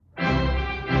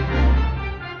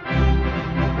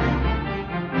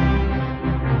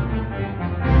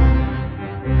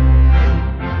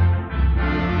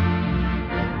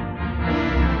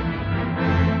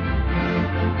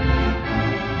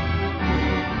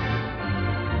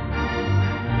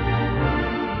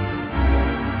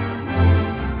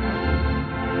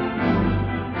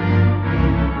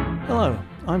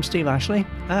I'm Steve Ashley,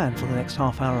 and for the next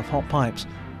half hour of Hot Pipes,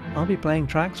 I'll be playing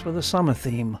tracks with a summer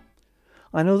theme.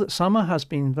 I know that summer has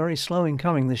been very slow in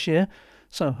coming this year,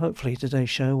 so hopefully today's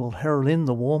show will herald in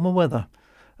the warmer weather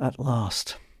at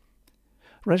last.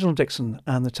 Reginald Dixon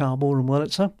and the Tower Ballroom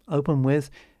Wurlitzer open with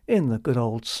In the Good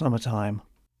Old Summertime.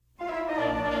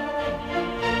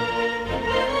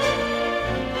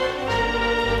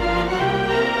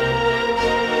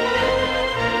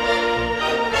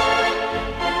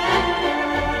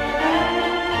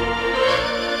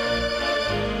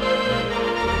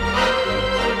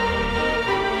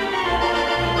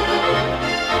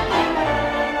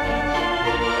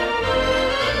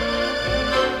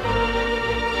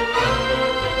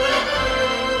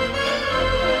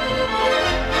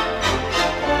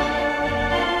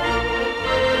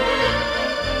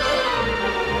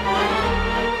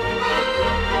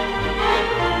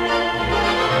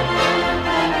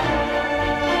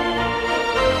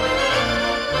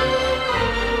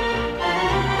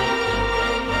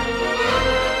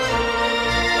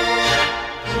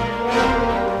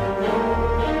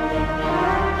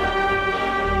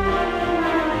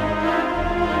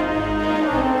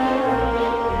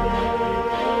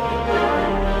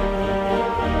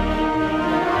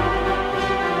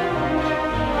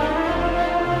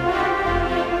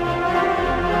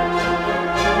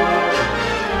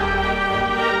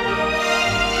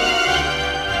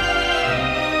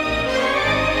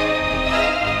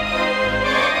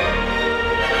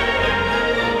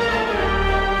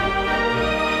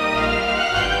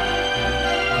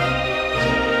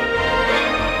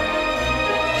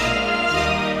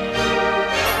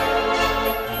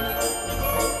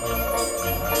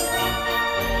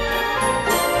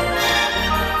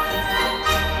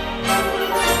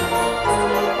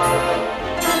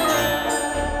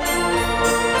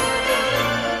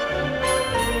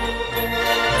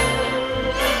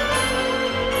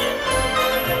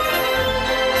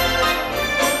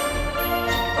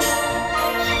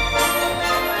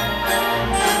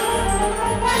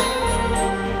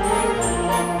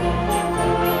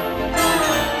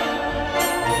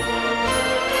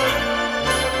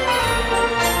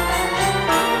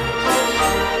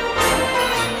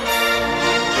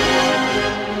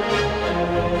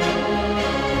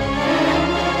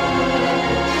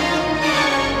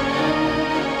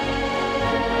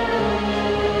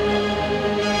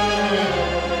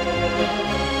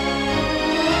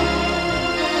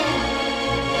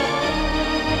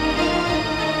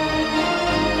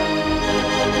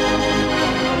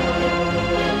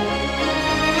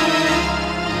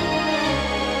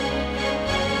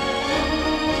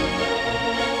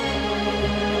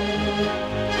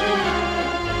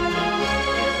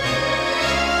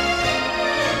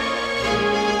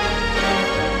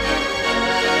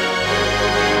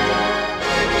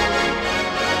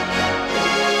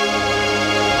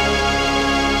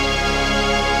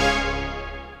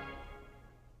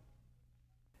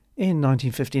 In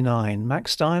 1959,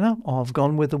 Max Steiner of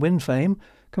Gone with the Wind fame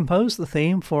composed the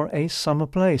theme for Ace Summer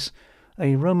Place,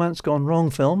 a romance gone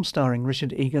wrong film starring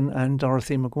Richard Egan and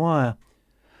Dorothy McGuire.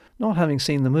 Not having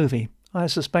seen the movie, I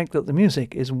suspect that the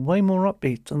music is way more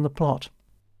upbeat than the plot.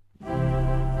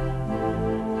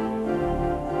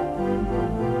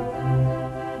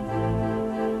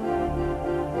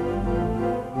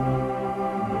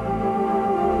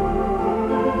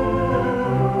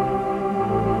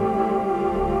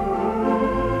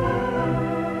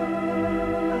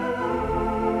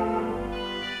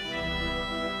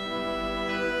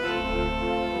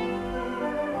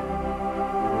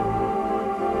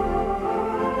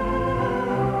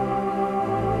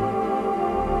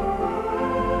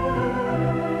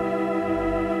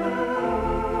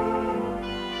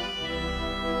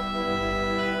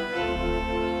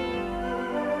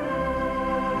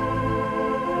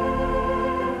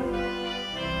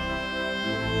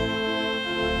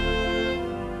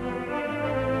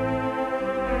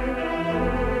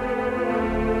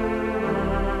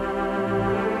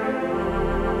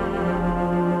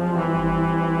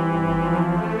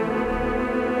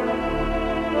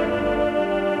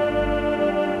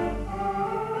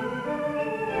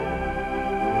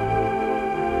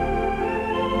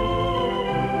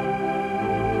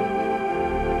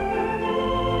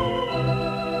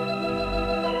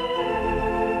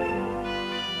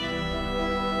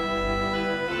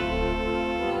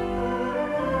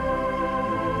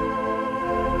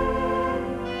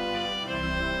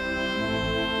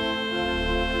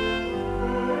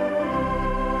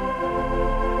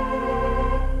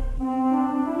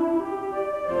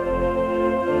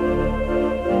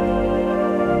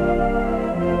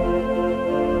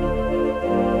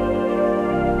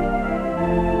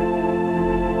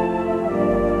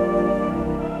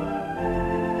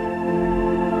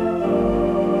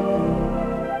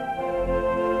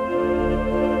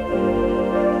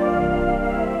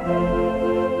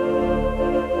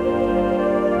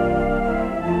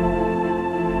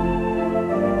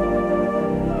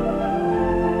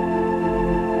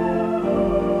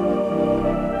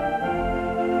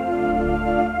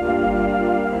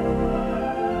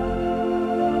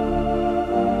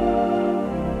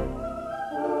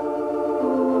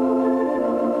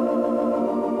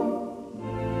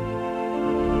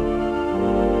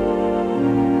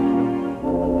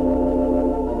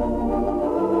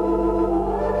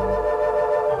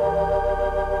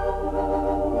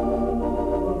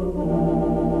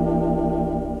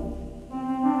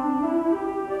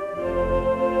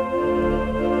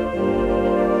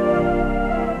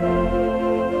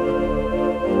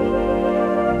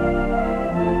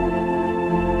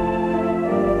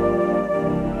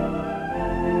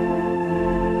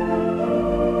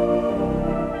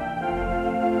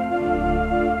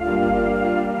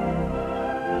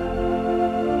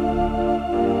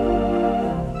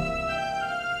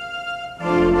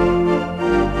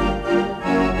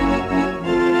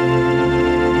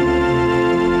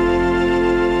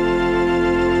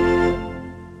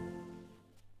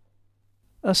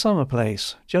 A Summer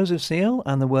Place, Joseph Seal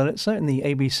and the Wurlitzer in the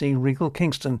ABC Regal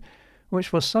Kingston,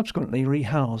 which was subsequently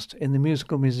rehoused in the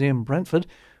Musical Museum Brentford,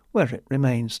 where it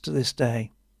remains to this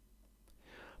day.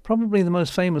 Probably the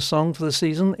most famous song for the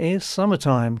season is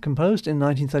Summertime, composed in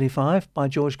 1935 by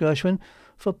George Gershwin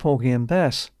for Porgy and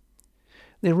Bess.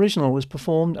 The original was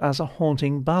performed as a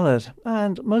haunting ballad,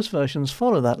 and most versions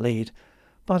follow that lead.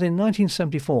 But in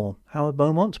 1974, Howard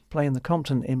Beaumont, playing the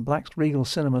Compton in Black's Regal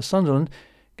Cinema Sunderland,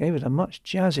 gave it a much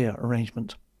jazzier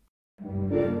arrangement.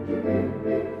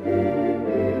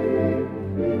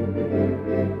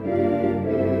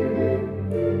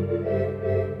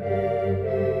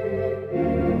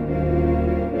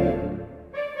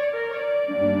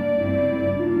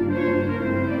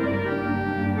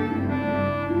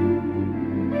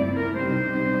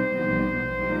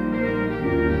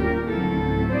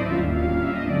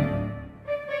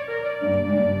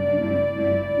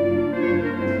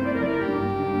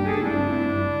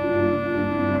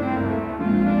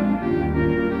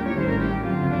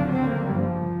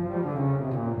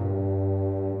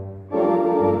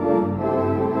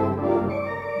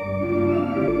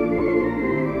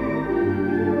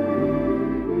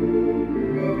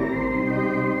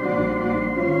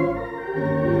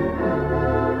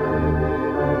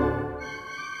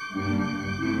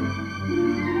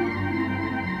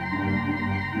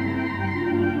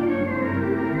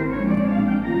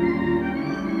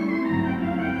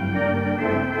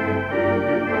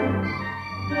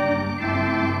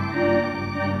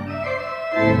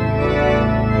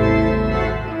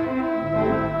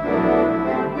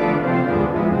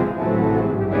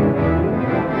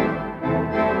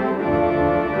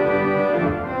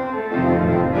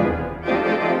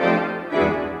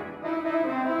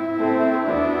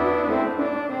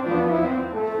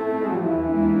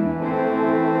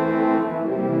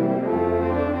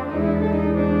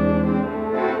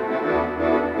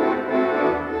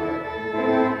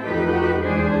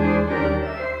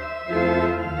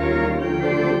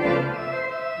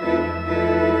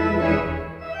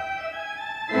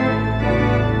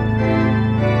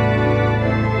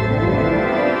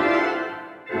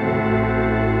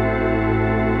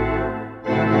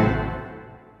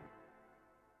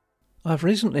 I've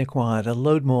recently acquired a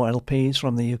load more LPs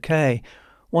from the UK,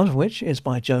 one of which is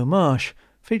by Joe Marsh,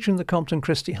 featuring the Compton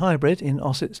Christie Hybrid in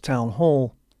Ossett's Town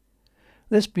Hall.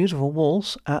 This beautiful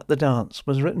waltz, At the Dance,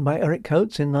 was written by Eric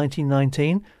Coates in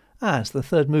 1919 as the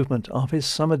third movement of his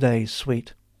Summer Days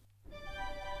suite.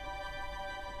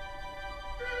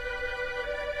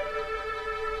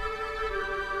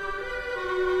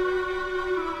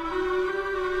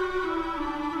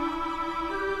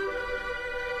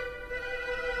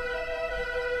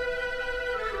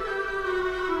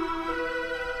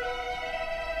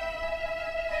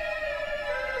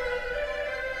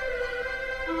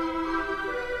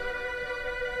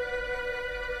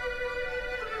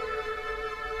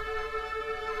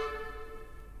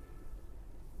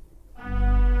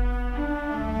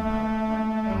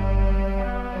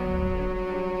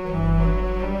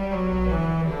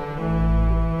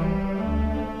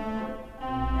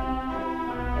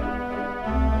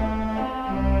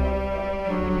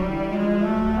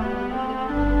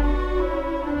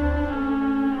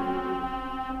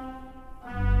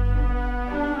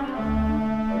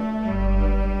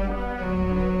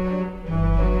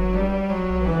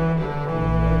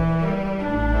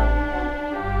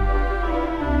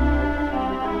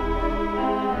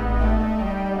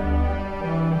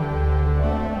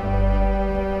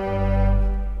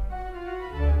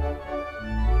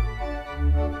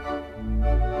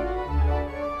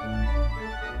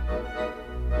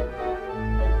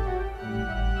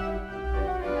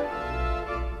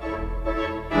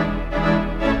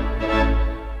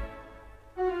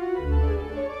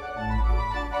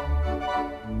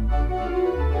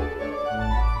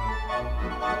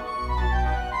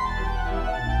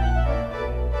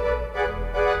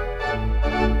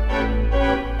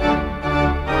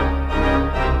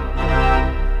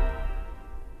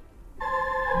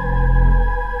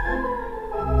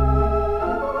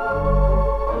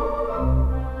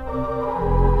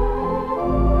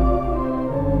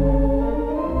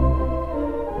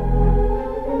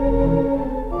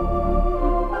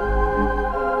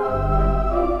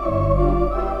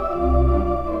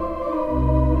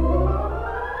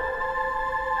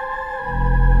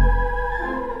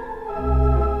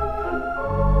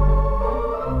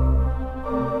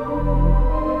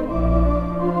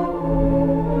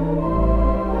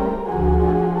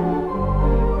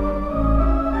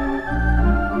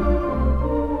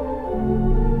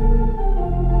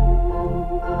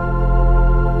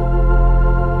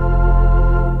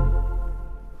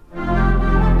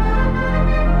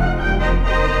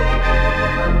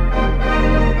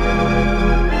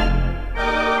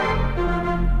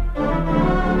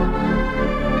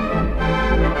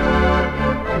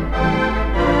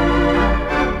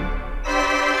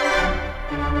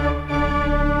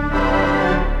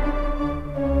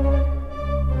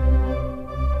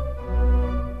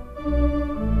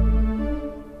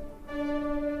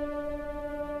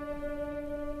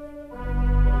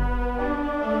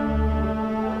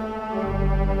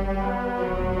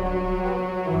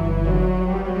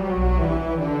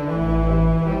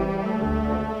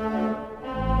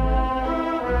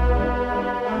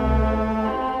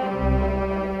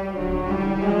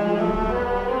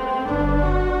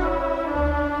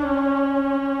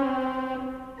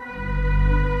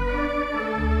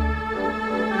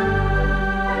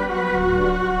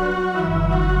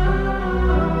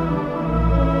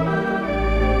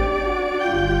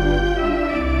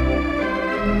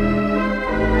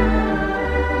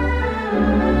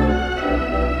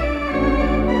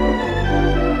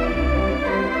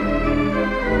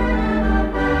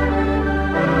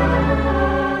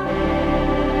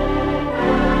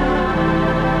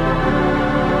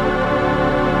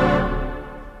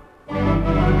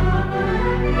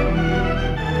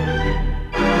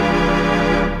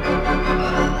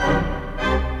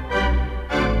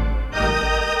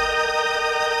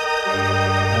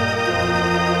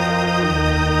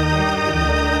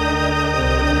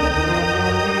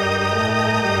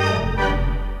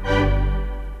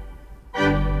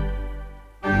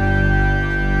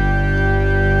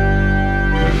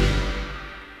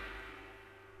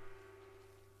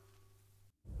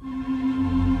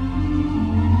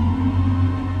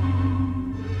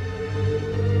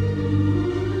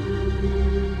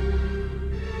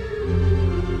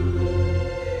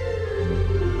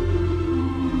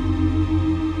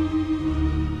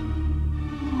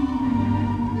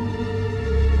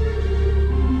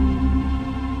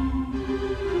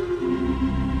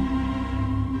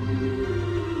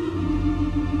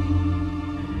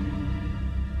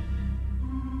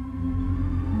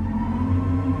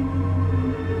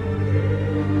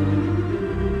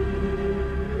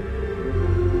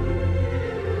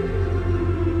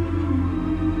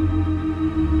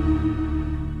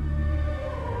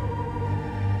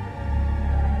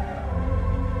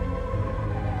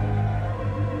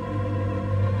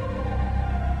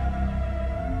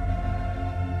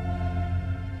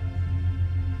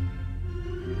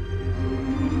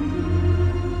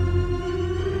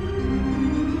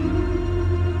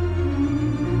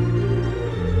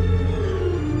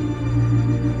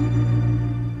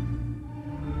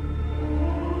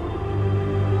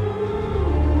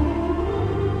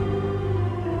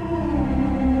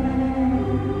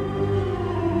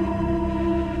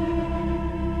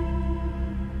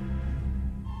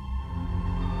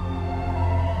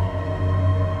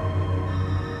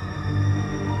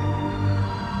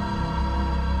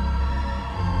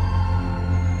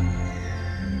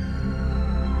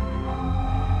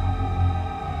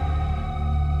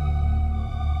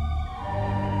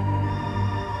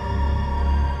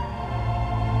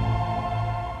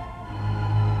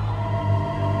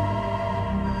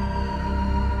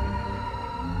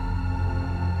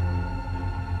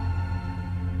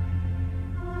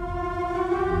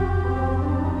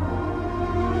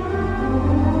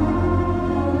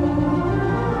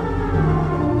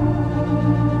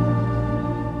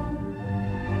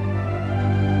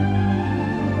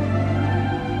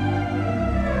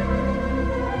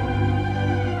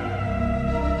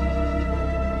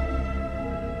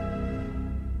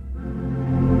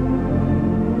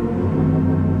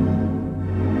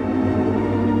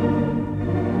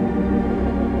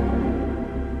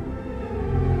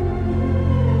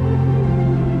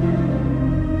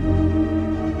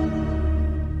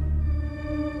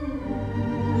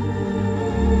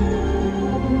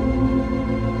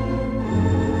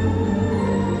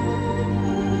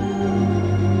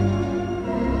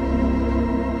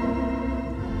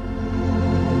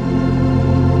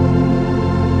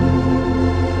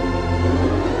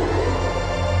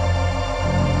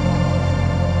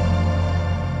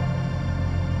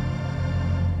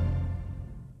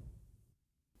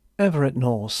 Everett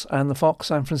Norse and the Fox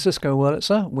San Francisco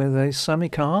Wurlitzer with a Sammy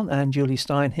Kahn and Julie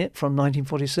Stein hit from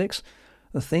 1946,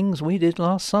 The Things We Did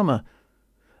Last Summer.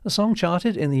 The song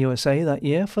charted in the USA that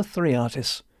year for 3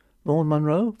 artists, Vaughan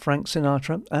Monroe, Frank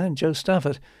Sinatra and Joe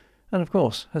Stafford, and of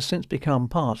course has since become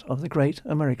part of the Great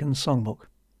American Songbook.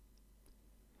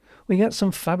 We get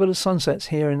some fabulous sunsets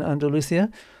here in Andalusia,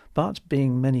 but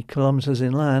being many kilometres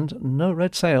inland, no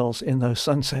red sails in those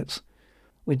sunsets.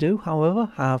 We do,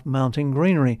 however, have mountain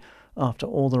greenery after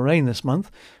all the rain this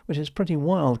month, which is pretty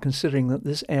wild considering that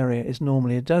this area is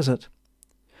normally a desert.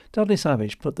 Dudley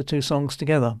Savage put the 2 songs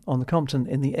together on the Compton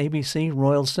in the ABC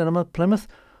Royal Cinema, Plymouth,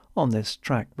 on this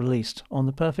track released on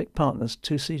the Perfect Partners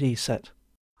 2 CD set.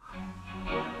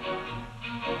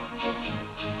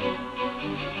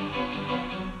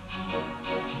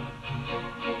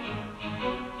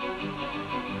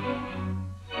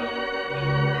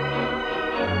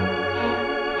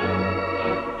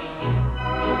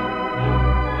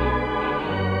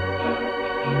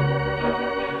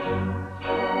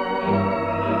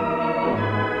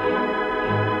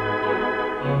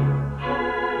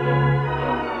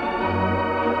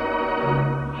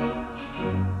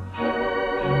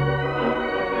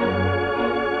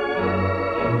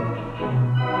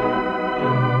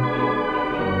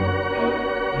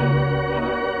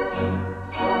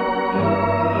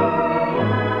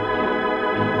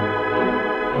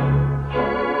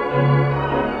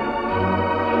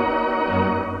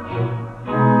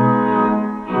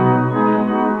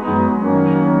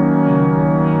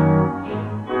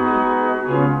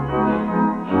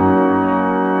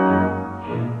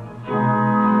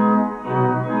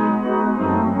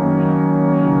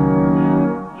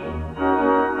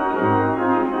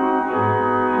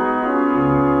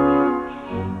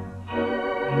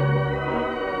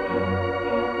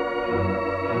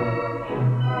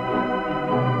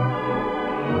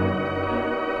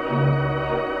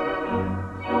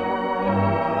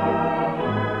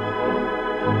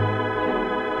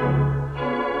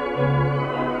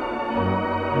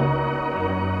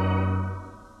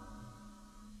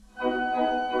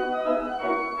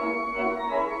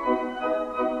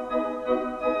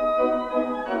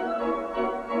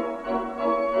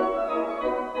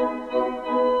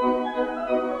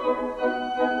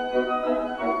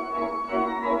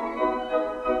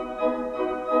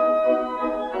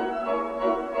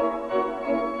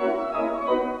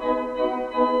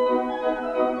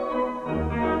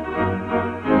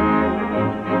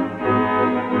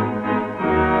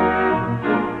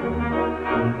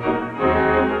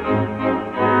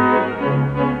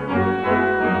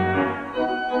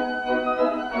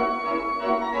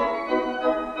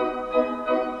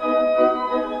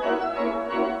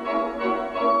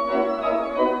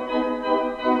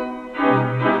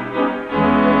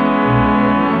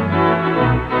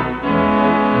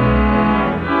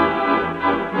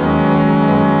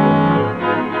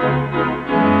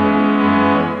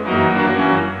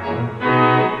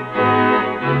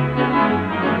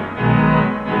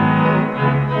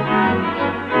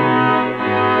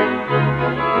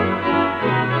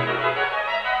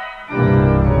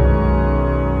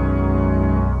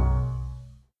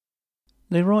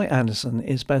 Leroy Anderson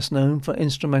is best known for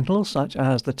instrumentals such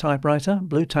as The Typewriter,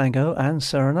 Blue Tango and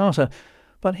Serenata,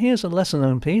 but here's a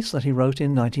lesser-known piece that he wrote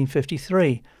in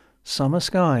 1953, Summer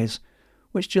Skies,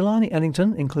 which Jelani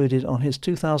Ellington included on his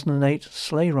 2008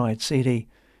 Sleigh Ride CD,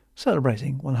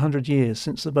 celebrating 100 years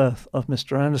since the birth of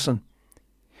Mr. Anderson.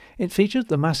 It featured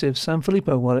the massive San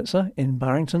Filippo Wurlitzer in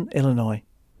Barrington, Illinois.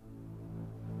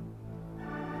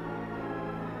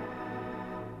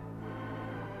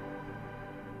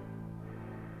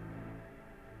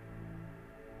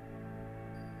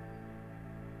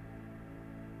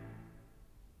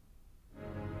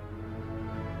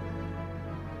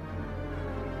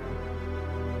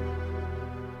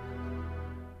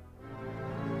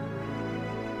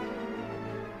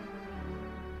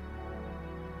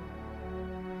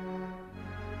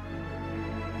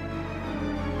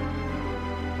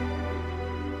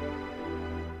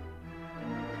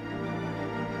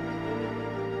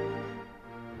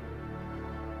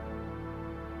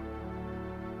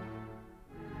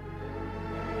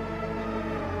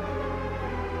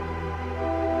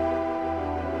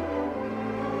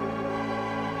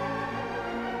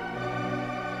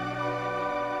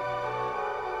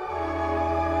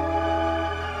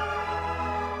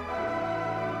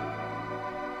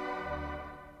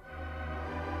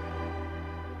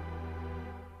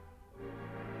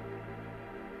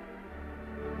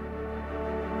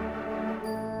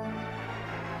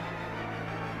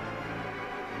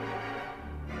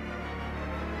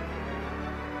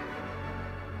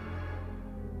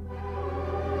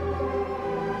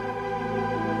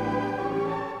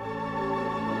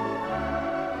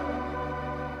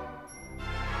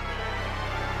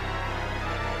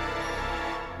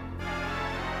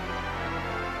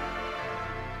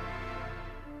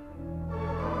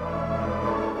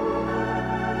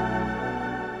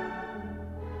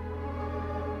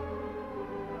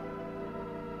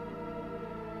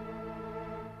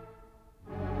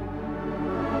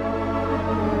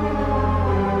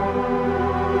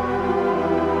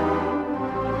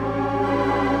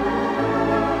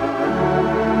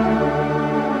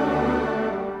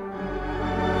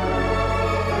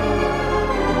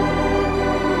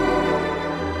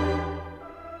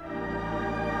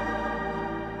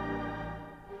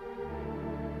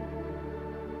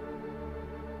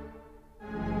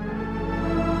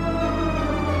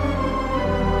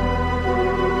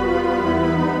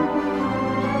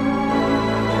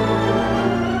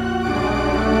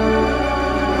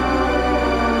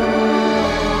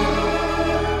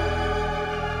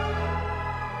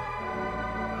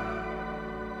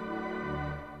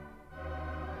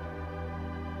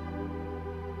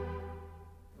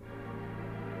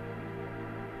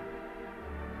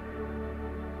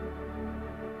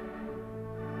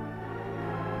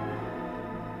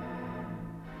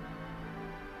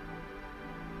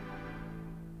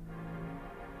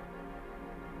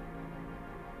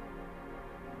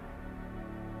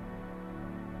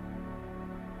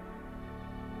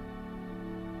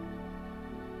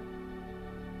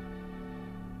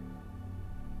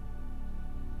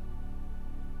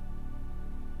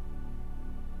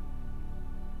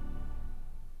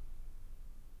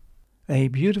 a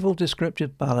beautiful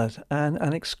descriptive ballad and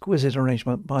an exquisite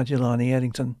arrangement by Jelani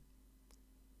Eddington.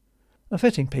 A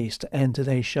fitting piece to end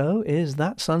today's show is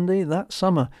That Sunday, That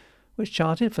Summer, which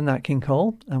charted for Nat King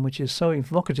Cole and which is so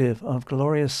evocative of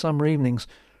glorious summer evenings,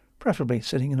 preferably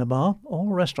sitting in a bar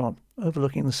or restaurant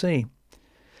overlooking the sea.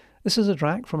 This is a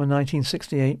track from a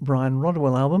 1968 Brian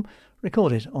Rodwell album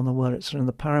recorded on the Wurlitzer in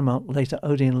the Paramount, later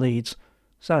Odeon Leeds,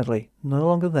 sadly no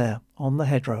longer there on the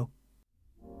Hedgerow.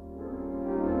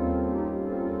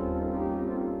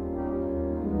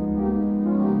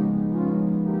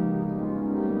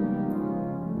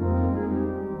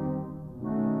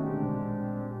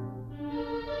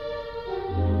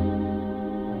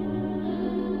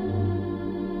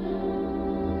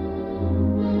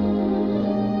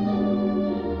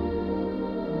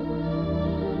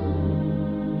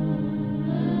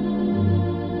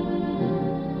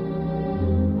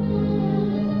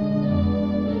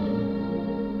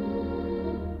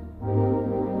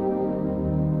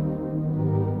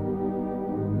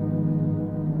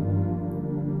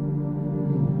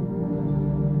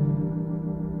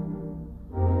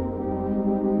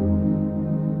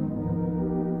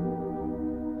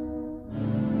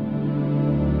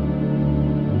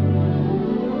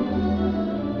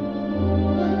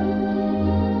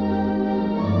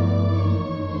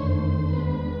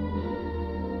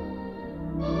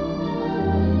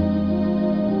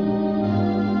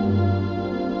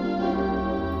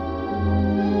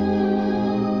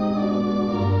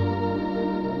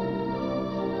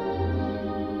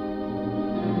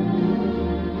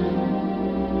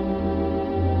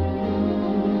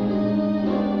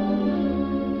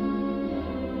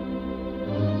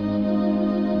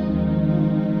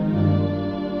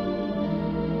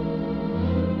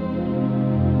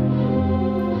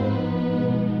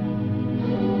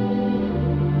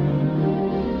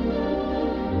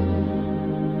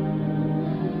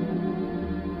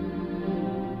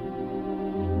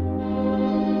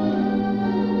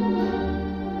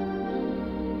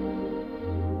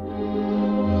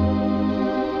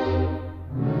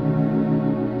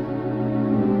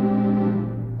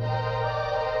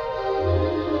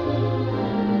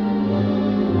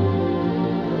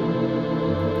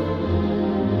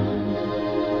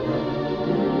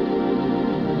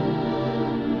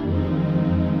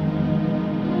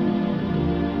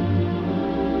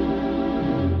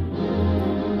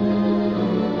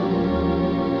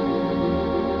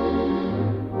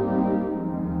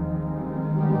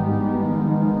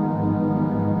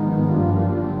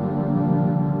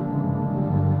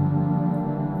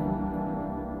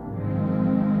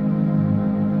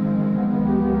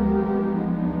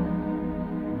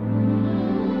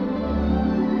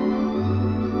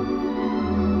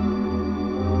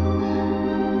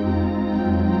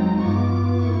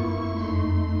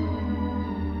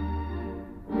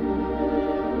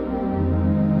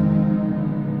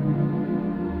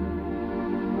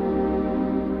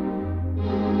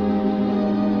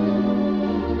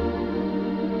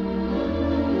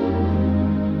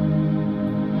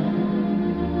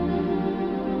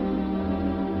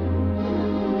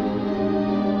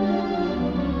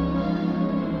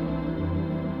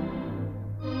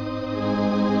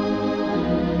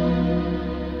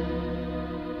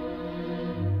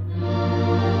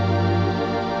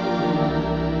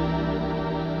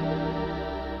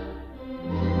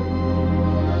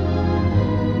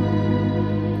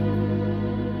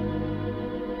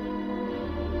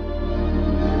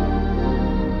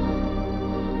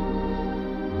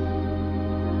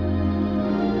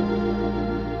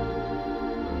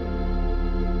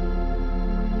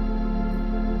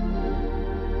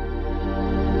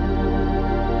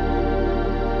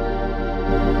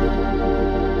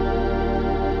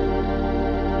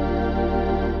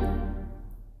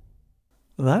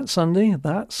 That Sunday,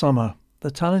 That Summer,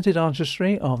 the talented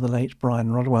artistry of the late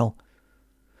Brian Rodwell.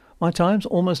 My time's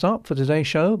almost up for today's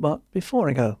show, but before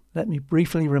I go, let me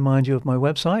briefly remind you of my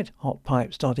website,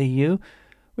 hotpipes.eu,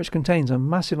 which contains a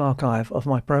massive archive of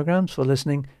my programmes for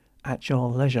listening at your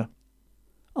leisure.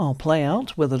 I'll play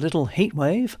out with a little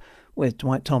Heatwave with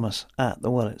Dwight Thomas at the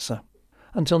Wurlitzer.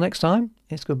 Until next time,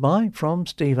 it's goodbye from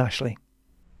Steve Ashley.